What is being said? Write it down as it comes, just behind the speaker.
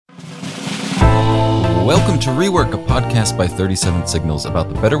Welcome to Rework, a podcast by 37 Signals about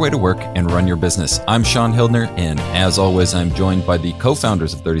the better way to work and run your business. I'm Sean Hildner, and as always, I'm joined by the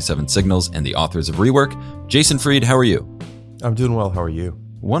co-founders of 37 Signals and the authors of Rework. Jason Fried, how are you? I'm doing well. How are you?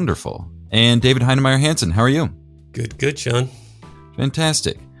 Wonderful. And David Heinemeier Hansen, how are you? Good, Sean.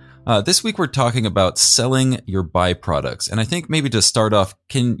 Fantastic. This week we're talking about selling your byproducts. And I think maybe to start off,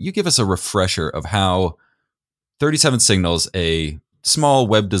 can you give us a refresher of how 37 Signals, a small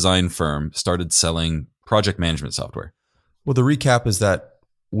web design firm, started selling project management software? Well, the recap is that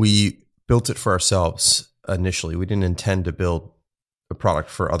we built it for ourselves initially. We didn't intend to build a product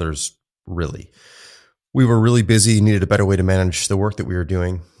for others, really. We were really busy, needed a better way to manage the work that we were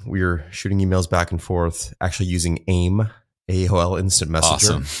doing. We were shooting emails back and forth, actually using AIM, AOL Instant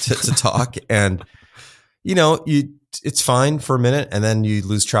Messenger, awesome. to talk. And, it's fine for a minute, and then you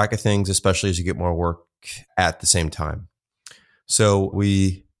lose track of things, especially as you get more work at the same time. So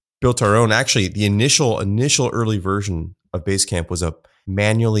we built our own. Actually, the initial early version of Basecamp was a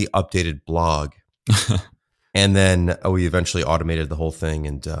manually updated blog. And then we eventually automated the whole thing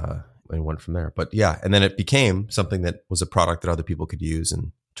and went from there. But yeah, and then it became something that was a product that other people could use,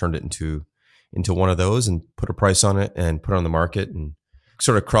 and turned it into one of those and put a price on it and put it on the market, and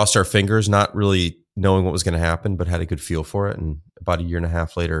sort of crossed our fingers, not really knowing what was going to happen, but had a good feel for it. And about a year and a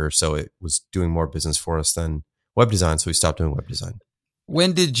half later or so, it was doing more business for us than web design. So we stopped doing web design.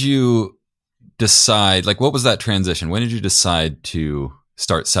 When did you decide, what was that transition? When did you decide to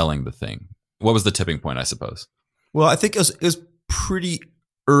start selling the thing? What was the tipping point, I suppose? Well, I think it was pretty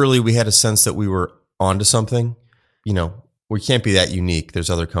early. We had a sense that we were onto something. We can't be that unique. There's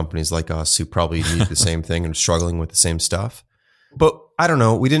other companies like us who probably need the same thing and are struggling with the same stuff. But I don't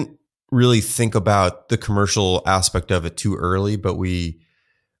know. We didn't really think about the commercial aspect of it too early, but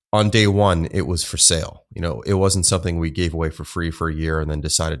on day one, it was for sale. It wasn't something we gave away for free for a year and then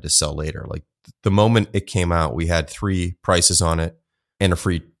decided to sell later. Like the moment it came out, we had 3 prices on it and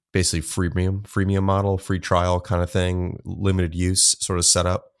basically freemium model, free trial kind of thing, limited use sort of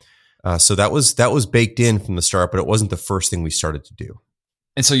setup. So that was baked in from the start, but it wasn't the first thing we started to do.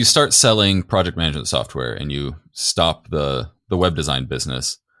 And so you start selling project management software and you stop the web design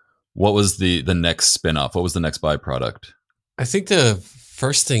business. What was the next spin-off? What was the next byproduct? I think the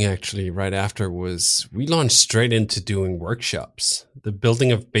first thing actually right after was we launched straight into doing workshops, the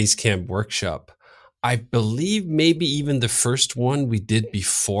building of Basecamp workshop. I believe maybe even the first one we did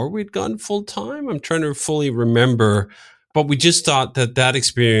before we'd gone full time. I'm trying to fully remember, but we just thought that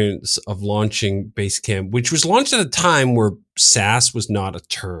experience of launching Basecamp, which was launched at a time where SaaS was not a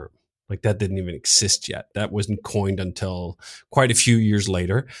term, like that didn't even exist yet. That wasn't coined until quite a few years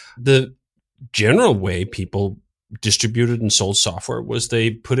later. The general way people distributed and sold software was they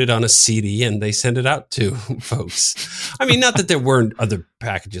put it on a CD and they send it out to folks. I mean, not that there weren't other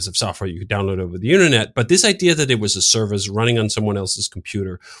packages of software you could download over the internet, but this idea that it was a service running on someone else's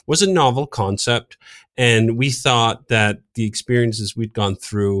computer was a novel concept. And we thought that the experiences we'd gone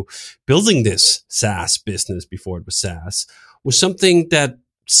through building this SaaS business before it was SaaS was something that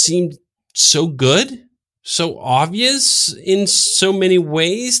seemed so good, so obvious in so many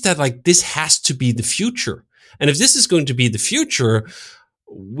ways that this has to be the future. And if this is going to be the future,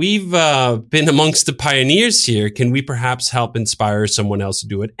 we've been amongst the pioneers here. Can we perhaps help inspire someone else to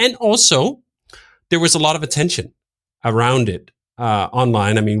do it? And also, there was a lot of attention around it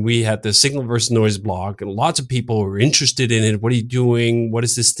online. I mean, we had the Signal versus Noise blog, and lots of people were interested in it. What are you doing? What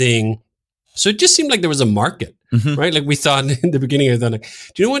is this thing? So it just seemed like there was a market, right? We thought in the beginning, do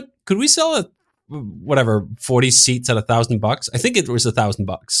you know what? Could we sell 40 seats at $1,000? I think it was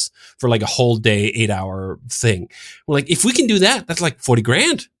 $1,000 for a whole day, 8-hour thing. We're if we can do that, that's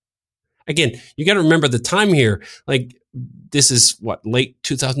 $40,000. Again, you got to remember the time here. This is late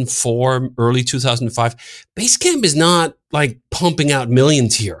 2004, early 2005. Basecamp is not pumping out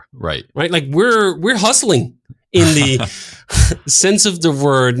millions here. Right. We're hustling in the sense of the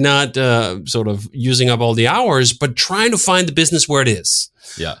word, not sort of using up all the hours, but trying to find the business where it is.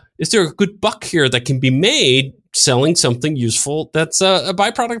 Yeah. Is there a good buck here that can be made selling something useful that's a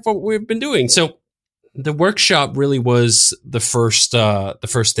byproduct of what we've been doing? So the workshop really was the first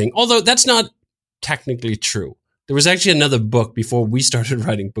thing, although that's not technically true. There was actually another book before we started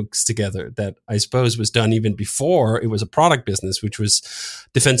writing books together that I suppose was done even before it was a product business, which was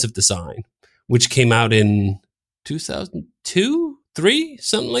Defensive Design, which came out in 2002, 3,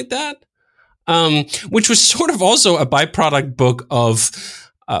 something like that. Which was sort of also a byproduct book of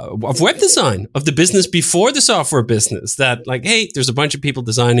web design, of the business before the software business. That hey, there's a bunch of people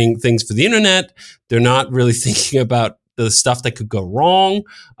designing things for the internet. They're not really thinking about the stuff that could go wrong.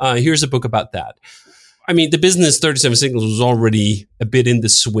 Here's a book about that. I mean, the business 37 Signals was already a bit in the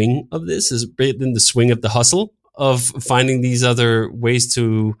swing of this, is a bit in the swing of the hustle of finding these other ways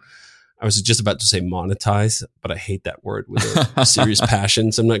to, I was just about to say monetize, but I hate that word with a serious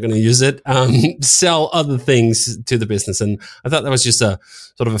passion, so I'm not going to use it. Sell other things to the business. And I thought that was just a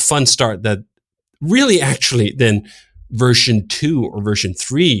sort of a fun start that really actually then version 2 or version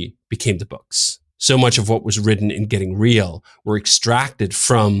 3 became the books. So much of what was written in Getting Real were extracted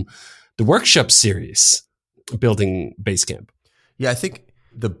from the workshop series, building Basecamp. Yeah, I think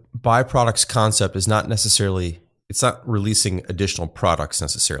the byproducts concept is not necessarily, it's not releasing additional products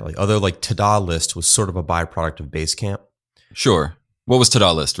necessarily. Although like To-Do List was sort of a byproduct of Basecamp. Sure. What was To-Do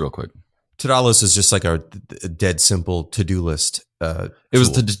List real quick? To-Do List is just like a dead simple to-do list. It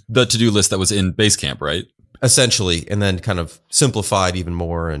was the to-do list that was in Basecamp, right? Essentially, and then kind of simplified even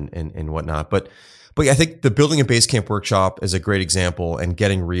more and whatnot. But I think the Building a Basecamp workshop is a great example, and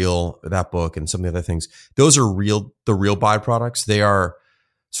Getting Real, that book, and some of the other things. Those are the real byproducts. They are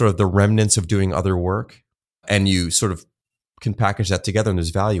sort of the remnants of doing other work, and you sort of can package that together, and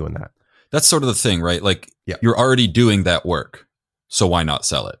there's value in that. That's sort of the thing, right? Like You're already doing that work, so why not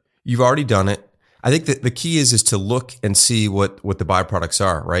sell it? You've already done it. I think that the key is to look and see what the byproducts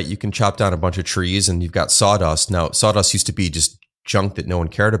are, right? You can chop down a bunch of trees and you've got sawdust. Now, sawdust used to be just junk that no one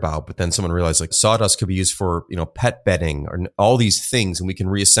cared about, but then someone realized like sawdust could be used for, pet bedding or all these things, and we can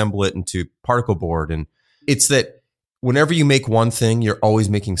reassemble it into particle board. And it's that whenever you make one thing, you're always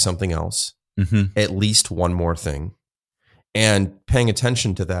making something else, at least one more thing, and paying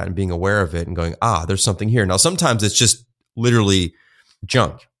attention to that and being aware of it and going, there's something here. Now, sometimes it's just literally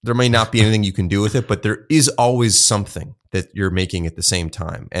junk. There may not be anything you can do with it, but there is always something that you're making at the same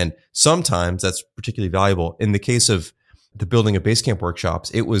time. And sometimes that's particularly valuable. In the case of the Building a Basecamp workshops,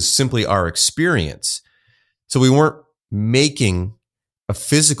 it was simply our experience. So we weren't making a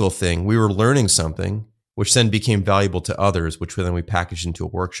physical thing. We were learning something, which then became valuable to others, which then we packaged into a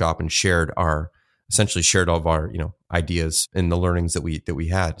workshop and essentially shared all of our, ideas and the learnings that we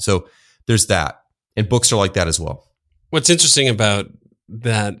had. So there's that. And books are like that as well. What's interesting about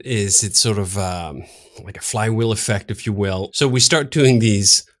that is it's sort of like a flywheel effect, if you will. So we start doing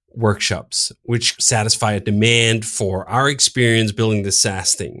these workshops, which satisfy a demand for our experience building the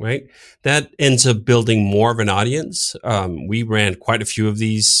SaaS thing, right? That ends up building more of an audience. We ran quite a few of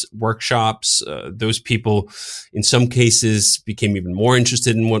these workshops. Those people, in some cases, became even more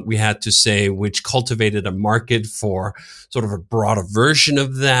interested in what we had to say, which cultivated a market for sort of a broader version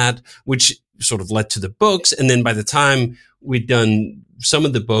of that, which sort of led to the books. And then by the time we'd done some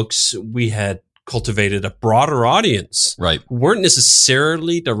of the books, we had cultivated a broader audience. Right. Who weren't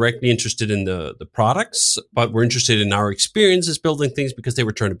necessarily directly interested in the products, but were interested in our experiences building things because they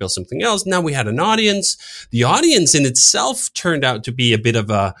were trying to build something else. Now we had an audience. The audience in itself turned out to be a bit of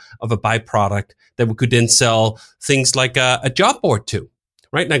a byproduct that we could then sell things like a job board to.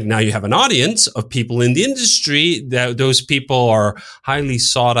 Right now you have an audience of people in the industry. That those people are highly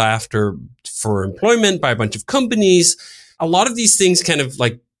sought after for employment by a bunch of companies. A lot of these things kind of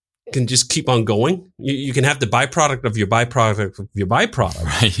like can just keep on going. You can have the byproduct of your byproduct of your byproduct.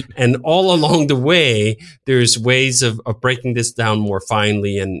 Right. And all along the way, there's ways of breaking this down more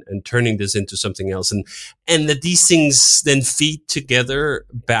finely and turning this into something else. And that these things then feed together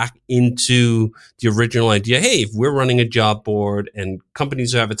back into the original idea. Hey, if we're running a job board and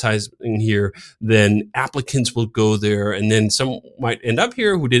companies are advertising here, then applicants will go there. And then some might end up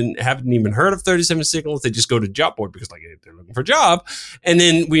here who haven't even heard of 37 Signals. They just go to job board because like they're looking for a job. And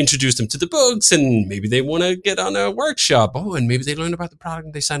then we introduce them to the books, and maybe they want to get on a workshop. Oh, and maybe they learn about the product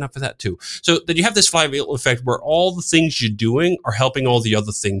and they sign up for that too. So that you have this flywheel effect where all the things you're doing are helping all the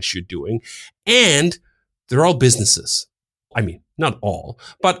other things you're doing. And they're all businesses. I mean, not all,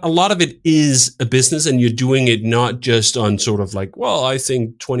 but a lot of it is a business, and you're doing it not just on sort of like, well, I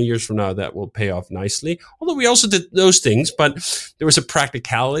think 20 years from now that will pay off nicely. Although we also did those things, but there was a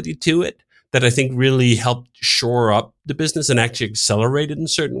practicality to it that I think really helped shore up the business and actually accelerate it in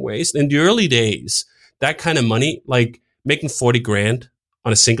certain ways. In the early days, that kind of money, like making 40 grand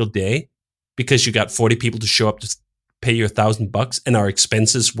on a single day because you got 40 people to show up to pay you $1,000, and our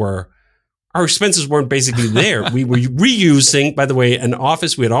expenses weren't basically there. We were reusing, by the way, an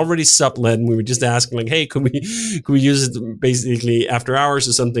office we had already sublet, and we were just asking like, hey, could we use it basically after hours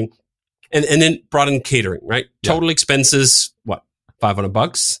or something? And then brought in catering, right? Yeah. Total expenses, what?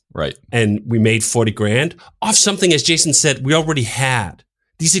 $500, right? And we made 40 grand off something, as Jason said, we already had.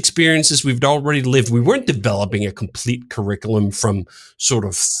 These experiences we've already lived. We weren't developing a complete curriculum from sort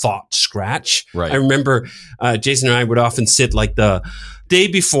of thought scratch. Right. I remember Jason and I would often sit like the day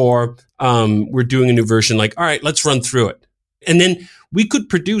before we're doing a new version, like, all right, let's run through it. And then we could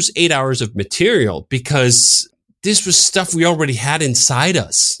produce 8 hours of material because this was stuff we already had inside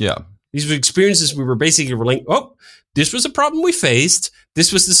us. Yeah. These were experiences we were basically like, oh, this was a problem we faced.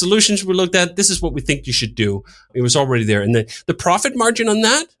 This was the solutions we looked at. This is what we think you should do. It was already there. And the profit margin on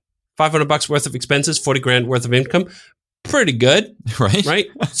that, $500 worth of expenses, 40 grand worth of income, pretty good. Right.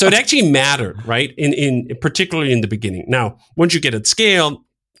 So it actually mattered, right? In particularly in the beginning. Now, once you get at scale,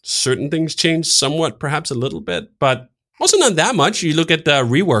 certain things change somewhat, perhaps a little bit, but also not that much. You look at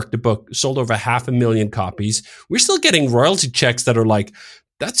Rework, the book sold over 500,000 copies. We're still getting royalty checks that are like,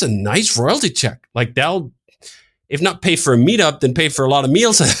 that's a nice royalty check. Like they'll, if not pay for a meetup, then pay for a lot of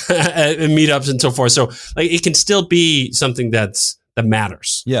meals at meetups and so forth. So like it can still be something that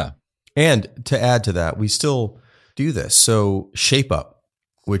matters. Yeah. And to add to that, we still do this. So Shape Up,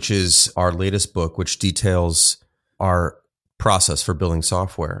 which is our latest book, which details our process for building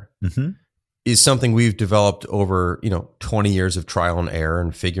software, is something we've developed over 20 years of trial and error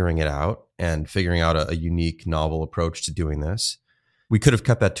and figuring it out and figuring out a unique, novel approach to doing this. We could have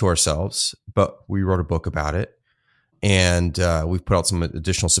kept that to ourselves, but we wrote a book about it. And we've put out some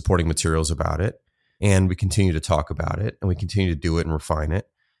additional supporting materials about it. And we continue to talk about it. And we continue to do it and refine it.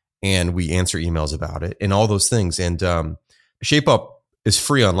 And we answer emails about it and all those things. And Shape Up is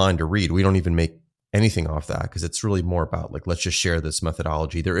free online to read. We don't even make anything off that because it's really more about like, let's just share this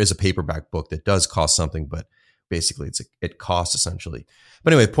methodology. There is a paperback book that does cost something, but basically it costs essentially.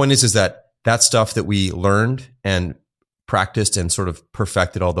 But anyway, the point is that stuff that we learned and practiced and sort of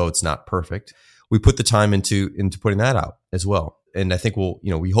perfected, although it's not perfect, we put the time into putting that out as well. And I think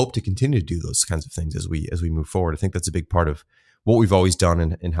we hope to continue to do those kinds of things as we move forward. I think that's a big part of what we've always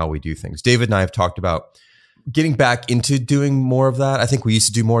done and how we do things. David and I have talked about getting back into doing more of that. I think we used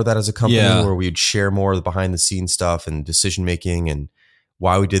to do more of that as a company where we would share more of the behind the scenes stuff and decision making and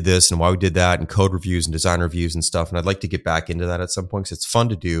why we did this and why we did that and code reviews and design reviews and stuff. And I'd like to get back into that at some point because it's fun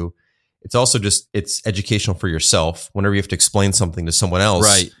to do. It's also it's educational for yourself. Whenever you have to explain something to someone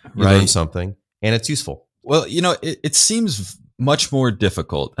else, you learn something and it's useful. Well, it seems much more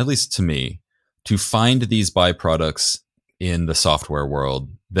difficult, at least to me, to find these byproducts in the software world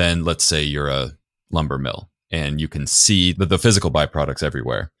than, let's say, you're a lumber mill and you can see the physical byproducts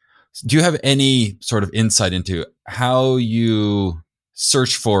everywhere. Do you have any sort of insight into how you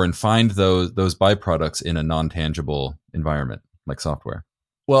search for and find those byproducts in a non-tangible environment like software?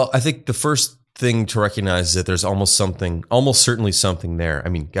 Well, I think the first thing to recognize is that there's almost certainly something there. I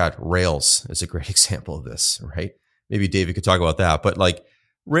mean, God, Rails is a great example of this, right? Maybe David could talk about that, but like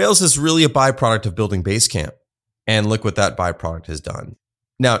Rails is really a byproduct of building Basecamp. And look what that byproduct has done.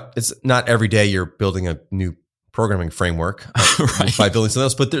 Now, it's not every day you're building a new programming framework by building something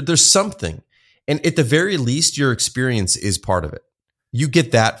else, but there's something. And at the very least, your experience is part of it. You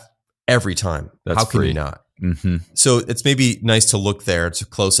get that every time. That's How can free. you not? Mm-hmm. So it's maybe nice to look there. It's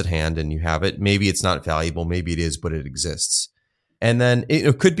close at hand and you have it. Maybe it's not valuable. Maybe it is, but it exists. And then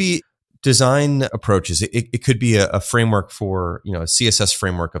it could be design approaches. It could be a framework for, a CSS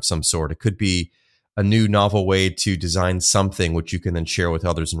framework of some sort. It could be a new novel way to design something which you can then share with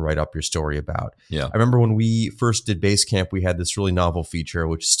others and write up your story about. Yeah. I remember when we first did Basecamp, we had this really novel feature,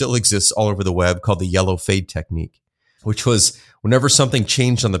 which still exists all over the web, called the yellow fade technique, which was whenever something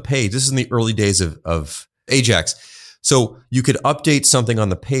changed on the page. This is in the early days of Ajax. So you could update something on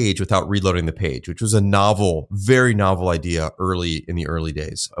the page without reloading the page, which was a novel, very novel idea in the early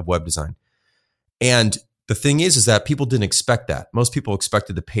days of web design. And the thing is that people didn't expect that. Most people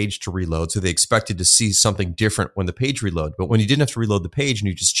expected the page to reload. So they expected to see something different when the page reloaded. But when you didn't have to reload the page and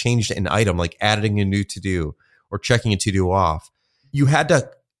you just changed an item, like adding a new to-do or checking a to-do off, you had to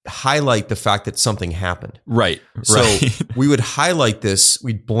highlight the fact that something happened. Right. So we would highlight this,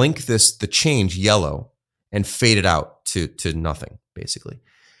 we'd blink the change yellow and fade it out to nothing, basically.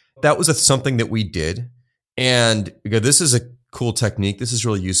 That was something that we did. And we go, this is a cool technique. This is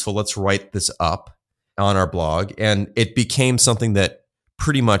really useful. Let's write this up on our blog. And it became something that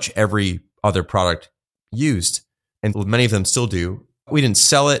pretty much every other product used. And many of them still do. We didn't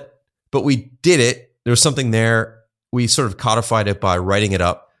sell it, but we did it. There was something there. We sort of codified it by writing it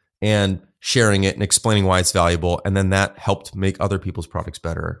up and sharing it and explaining why it's valuable. And then that helped make other people's products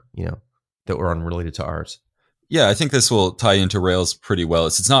better, that were unrelated to ours. Yeah, I think this will tie into Rails pretty well.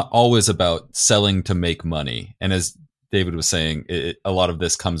 It's not always about selling to make money. And as David was saying, a lot of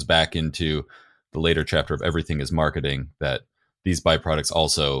this comes back into the later chapter of Everything is Marketing, that these byproducts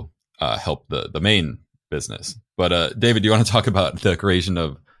also help the main business. But David, do you want to talk about the creation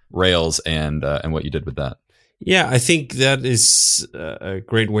of Rails and what you did with that? Yeah, I think that is a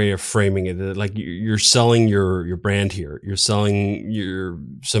great way of framing it. Like you're selling your brand here. You're selling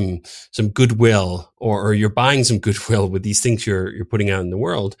some goodwill, or you're buying some goodwill with these things you're putting out in the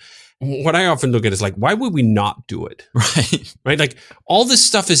world. What I often look at is like, why would we not do it? Right. Right? Like all this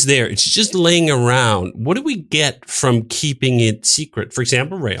stuff is there. It's just laying around. What do we get from keeping it secret? For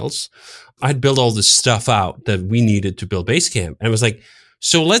example, Rails. I'd build all this stuff out that we needed to build Basecamp. And it was like,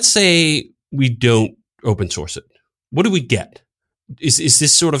 so let's say we don't open source it. What do we get? Is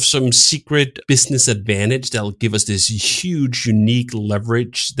this sort of some secret business advantage that'll give us this huge, unique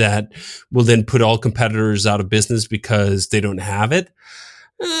leverage that will then put all competitors out of business because they don't have it?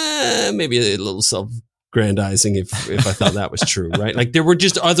 Maybe a little self-grandizing if I thought that was true, right? Like there were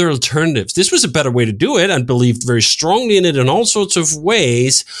just other alternatives. This was a better way to do it. I believed very strongly in it in all sorts of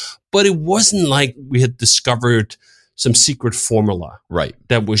ways, but it wasn't like we had discovered some secret formula, Right.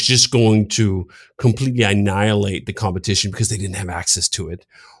 that was just going to completely annihilate the competition because they didn't have access to it,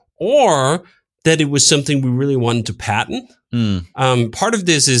 or that it was something we really wanted to patent. Part of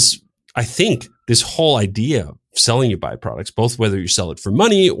this is, I think, this whole idea of selling your byproducts, both whether you sell it for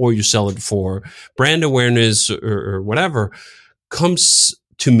money or you sell it for brand awareness or whatever, comes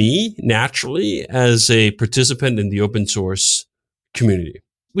to me naturally as a participant in the open source community.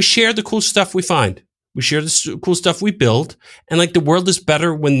 We share the cool stuff we find. We share the cool stuff we build. And like the world is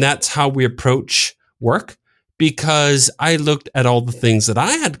better when that's how we approach work, because I looked at all the things that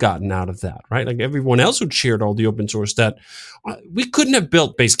I had gotten out of that, right? Like everyone else who'd shared all the open source that we couldn't have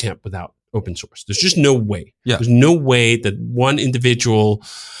built Basecamp without open source. There's just no way. Yeah. There's no way that one individual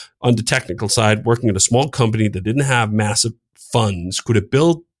on the technical side working at a small company that didn't have massive funds could have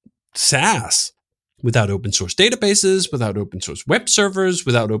built SaaS without open source databases, without open source web servers,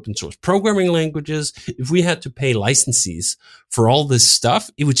 without open source programming languages. If we had to pay licensees for all this stuff,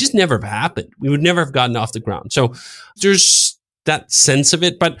 it would just never have happened. We would never have gotten off the ground. So there's that sense of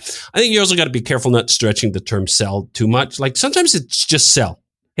it. But I think you also got to be careful not stretching the term sell too much. Like sometimes it's just sell.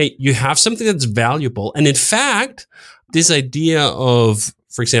 Hey, you have something that's valuable. And in fact, this idea of,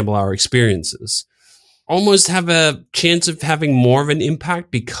 for example, our experiences almost have a chance of having more of an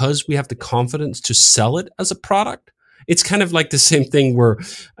impact because we have the confidence to sell it as a product. It's kind of like the same thing where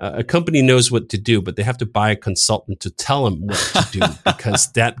a company knows what to do, but they have to buy a consultant to tell them what to do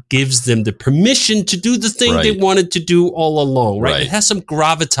because that gives them the permission to do the thing they wanted to do all along, right? It has some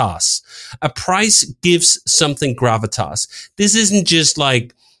gravitas. A price gives something gravitas. This isn't just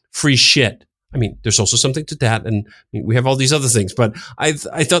like free shit. I mean, there's also something to that, and I mean, we have all these other things. But I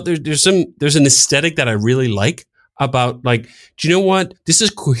thought there's an aesthetic that I really like about, like, do you know what? This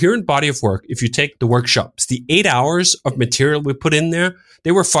is a coherent body of work. If you take the workshops, the 8 hours of material we put in there,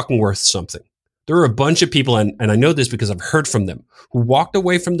 they were fucking worth something. There were a bunch of people, and I know this because I've heard from them, who walked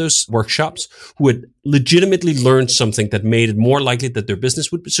away from those workshops who had legitimately learned something that made it more likely that their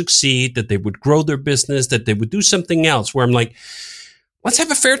business would succeed, that they would grow their business, that they would do something else. Where I'm like, let's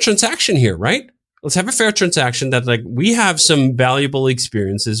have a fair transaction here, right? Let's have a fair transaction that, like, we have some valuable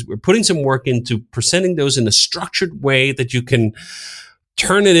experiences. We're putting some work into presenting those in a structured way that you can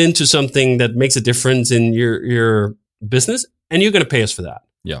turn it into something that makes a difference in your business. And you're going to pay us for that.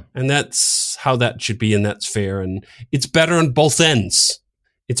 Yeah. And that's how that should be. And that's fair. And it's better on both ends.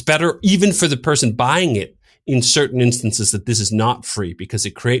 It's better even for the person buying it in certain instances that this is not free, because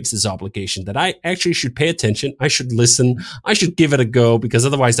it creates this obligation that I actually should pay attention. I should listen. I should give it a go, because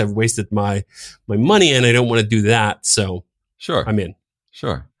otherwise I've wasted my money and I don't want to do that. So sure, I'm in.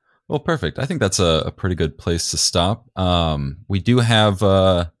 Sure. Well, perfect. I think that's a pretty good place to stop. We do have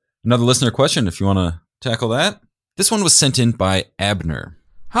another listener question if you want to tackle that. This one was sent in by Abner.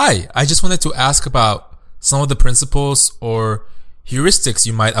 Hi, I just wanted to ask about some of the principles or heuristics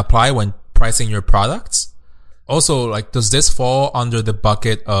you might apply when pricing your products. Also, like, does this fall under the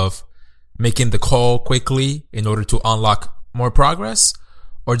bucket of making the call quickly in order to unlock more progress?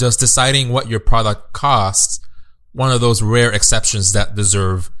 Or does deciding what your product costs one of those rare exceptions that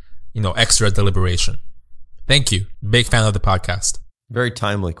deserve, extra deliberation? Thank you. Big fan of the podcast. Very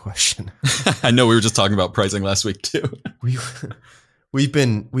timely question. I know we were just talking about pricing last week too. We've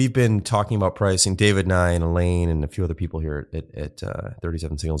been talking about pricing. David and I and Elaine and a few other people here at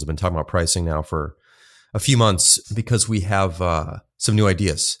 37 Signals have been talking about pricing now for a few months, because we have some new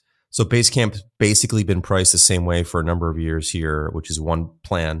ideas. So Basecamp's basically been priced the same way for a number of years here, which is one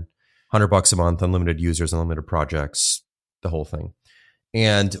plan, $100 a month, unlimited users, unlimited projects, the whole thing.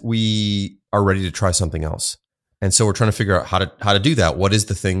 And we are ready to try something else. And so we're trying to figure out how to do that. What is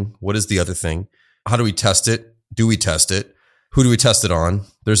the thing? What is the other thing? How do we test it? Do we test it? Who do we test it on?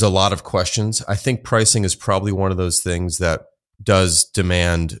 There's a lot of questions. I think pricing is probably one of those things that does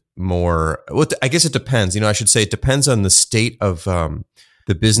demand more. Well, I guess it depends. I should say it depends on the state of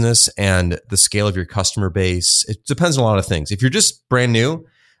the business and the scale of your customer base. It depends on a lot of things. If you're just brand new,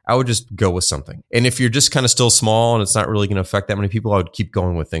 I would just go with something. And if you're just kind of still small and it's not really going to affect that many people, I would keep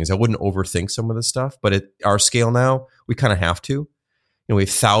going with things. I wouldn't overthink some of this stuff. But at our scale now, we kind of have to. We have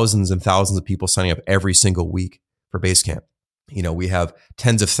thousands and thousands of people signing up every single week for Basecamp. We have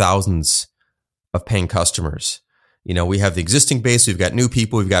tens of thousands of paying customers. We have the existing base. We've got new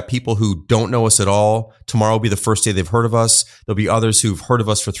people. We've got people who don't know us at all. Tomorrow will be the first day they've heard of us. There'll be others who've heard of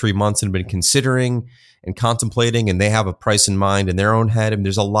us for 3 months and have been considering and contemplating, and they have a price in mind in their own head. And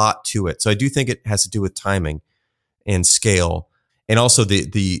there's a lot to it. So I do think it has to do with timing and scale, and also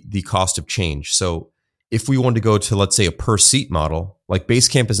the cost of change. So if we wanted to go to, let's say, a per seat model, like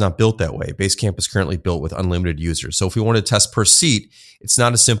Basecamp is not built that way. Basecamp is currently built with unlimited users. So if we wanted to test per seat, it's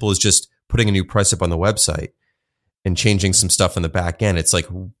not as simple as just putting a new price up on the website and changing some stuff in the back end. It's like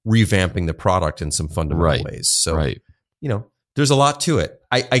revamping the product in some fundamental ways. So, there's a lot to it.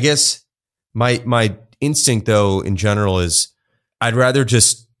 I guess my instinct, though, in general is I'd rather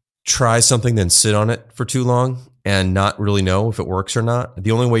just try something than sit on it for too long and not really know if it works or not.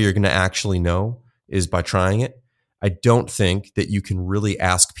 The only way you're going to actually know is by trying it. I don't think that you can really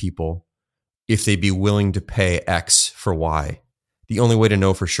ask people if they'd be willing to pay X for Y. The only way to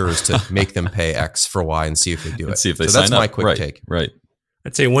know for sure is to make them pay X for Y and see if they do it. See if they so sign that's up. my quick take. Right.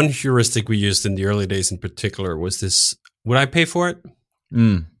 I'd say one heuristic we used in the early days in particular was this: would I pay for it?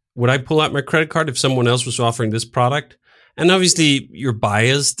 Would I pull out my credit card if someone else was offering this product? And obviously you're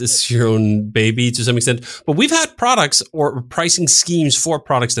biased. It's your own baby to some extent. But we've had products or pricing schemes for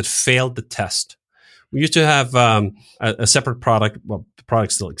products that failed the test. We used to have a separate product. Well, the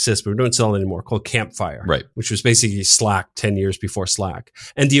product still exists, but we don't sell it anymore, called Campfire, Right. which was basically Slack 10 years before Slack.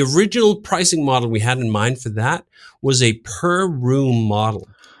 And the original pricing model we had in mind for that was a per room model.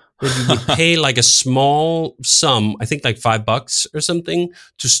 That you would pay like a small sum, I think like $5 or something,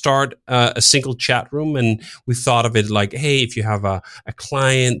 to start a single chat room. And we thought of it like, hey, if you have a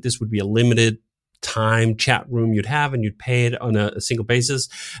client, this would be a limited time chat room you'd have, and you'd pay it on a single basis.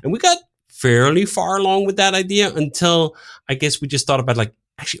 And we got fairly far along with that idea until I guess we just thought about like,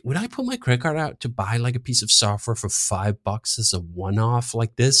 actually, would I put my credit card out to buy like a piece of software for $5 as a one-off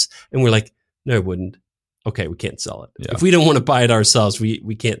like this? And we're like, no, I wouldn't. Okay, we can't sell it. Yeah. If we don't want to buy it ourselves,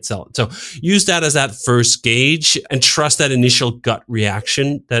 we can't sell it. So use that as that first gauge and trust that initial gut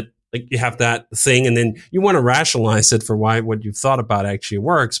reaction that like you have that thing, and then you want to rationalize it for why what you've thought about actually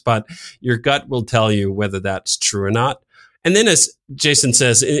works, but your gut will tell you whether that's true or not. And then as Jason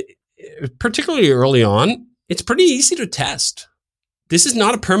says, particularly early on, it's pretty easy to test. This is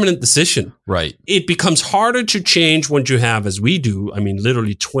not a permanent decision. Right. It becomes harder to change once you have, as we do, I mean,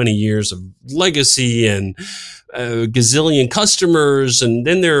 literally 20 years of legacy and a gazillion customers, and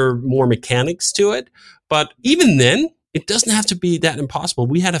then there are more mechanics to it. But even then, it doesn't have to be that impossible.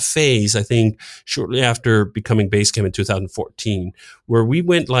 We had a phase, I think, shortly after becoming Basecamp in 2014, where we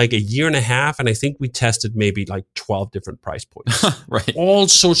went like a year and a half, and I think we tested maybe like 12 different price points. Right. All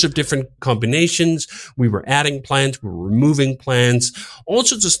sorts of different combinations. We were adding plans, we were removing plans, all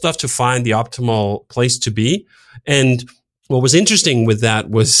sorts of stuff to find the optimal place to be. And what was interesting with that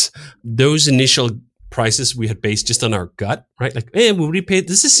was those initial prices we had based just on our gut, right? Like, hey, would we pay?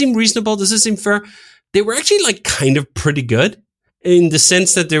 Does this seem reasonable? Does this seem fair? They were actually like kind of pretty good in the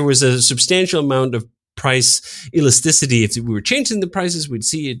sense that there was a substantial amount of price elasticity. If we were changing the prices, we'd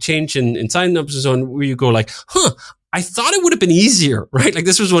see a change in sign-ups and so on, where you go like, I thought it would have been easier, right? Like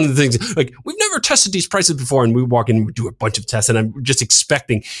this was one of the things, like we've never tested these prices before, and we walk in and we do a bunch of tests, and I'm just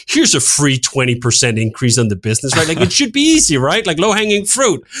expecting, here's a free 20% increase on the business, right? Like it should be easy, right? Like low-hanging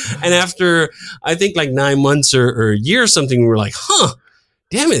fruit. And after, I think like 9 months or a year or something, we were like,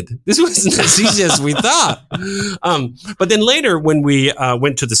 damn it, this wasn't as easy as we thought. But then later, when we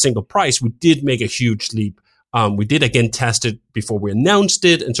went to the single price, we did make a huge leap. We did again test it before we announced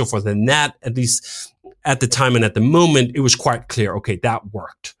it and so forth. And that, at least at the time and at the moment, it was quite clear, okay, that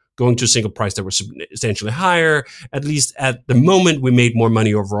worked. Going to a single price that was substantially higher, at least at the moment, we made more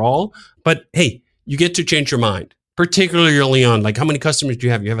money overall. But hey, you get to change your mind, particularly early on. Like how many customers do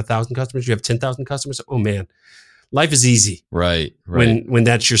you have? You have 1,000 customers? You have 10,000 customers? Oh man. Life is easy. Right. When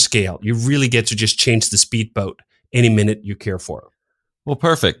that's your scale. You really get to just change the speedboat any minute you care for it. Well,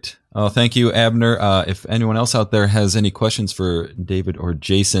 perfect. Thank you, Abner. If anyone else out there has any questions for David or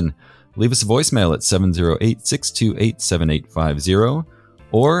Jason, leave us a voicemail at 708-628-7850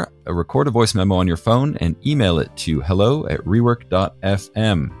 or record a voice memo on your phone and email it to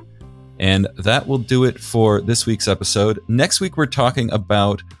hello@rework.fm. And that will do it for this week's episode. Next week, we're talking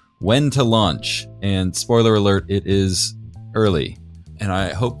about when to launch. And spoiler alert, it is early. And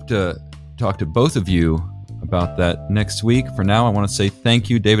I hope to talk to both of you about that next week. For now, I want to say thank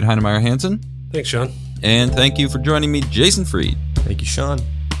you, David Heinemeier Hansen. Thanks, Sean. And thank you for joining me, Jason Fried. Thank you, Sean.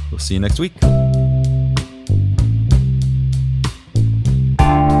 We'll see you next week.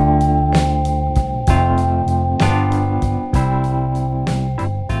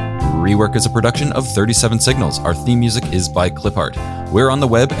 Rework is a production of 37 Signals. Our theme music is by Clipart. We're on the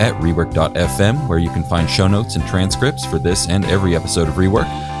web at rework.fm, where you can find show notes and transcripts for this and every episode of Rework.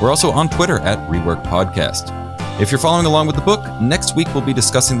 We're also on Twitter at Rework Podcast. If you're following along with the book, next week we'll be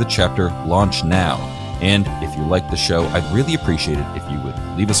discussing the chapter Launch Now. And if you like the show, I'd really appreciate it if you would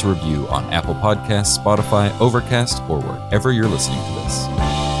leave us a review on Apple Podcasts, Spotify, Overcast, or wherever you're listening to this.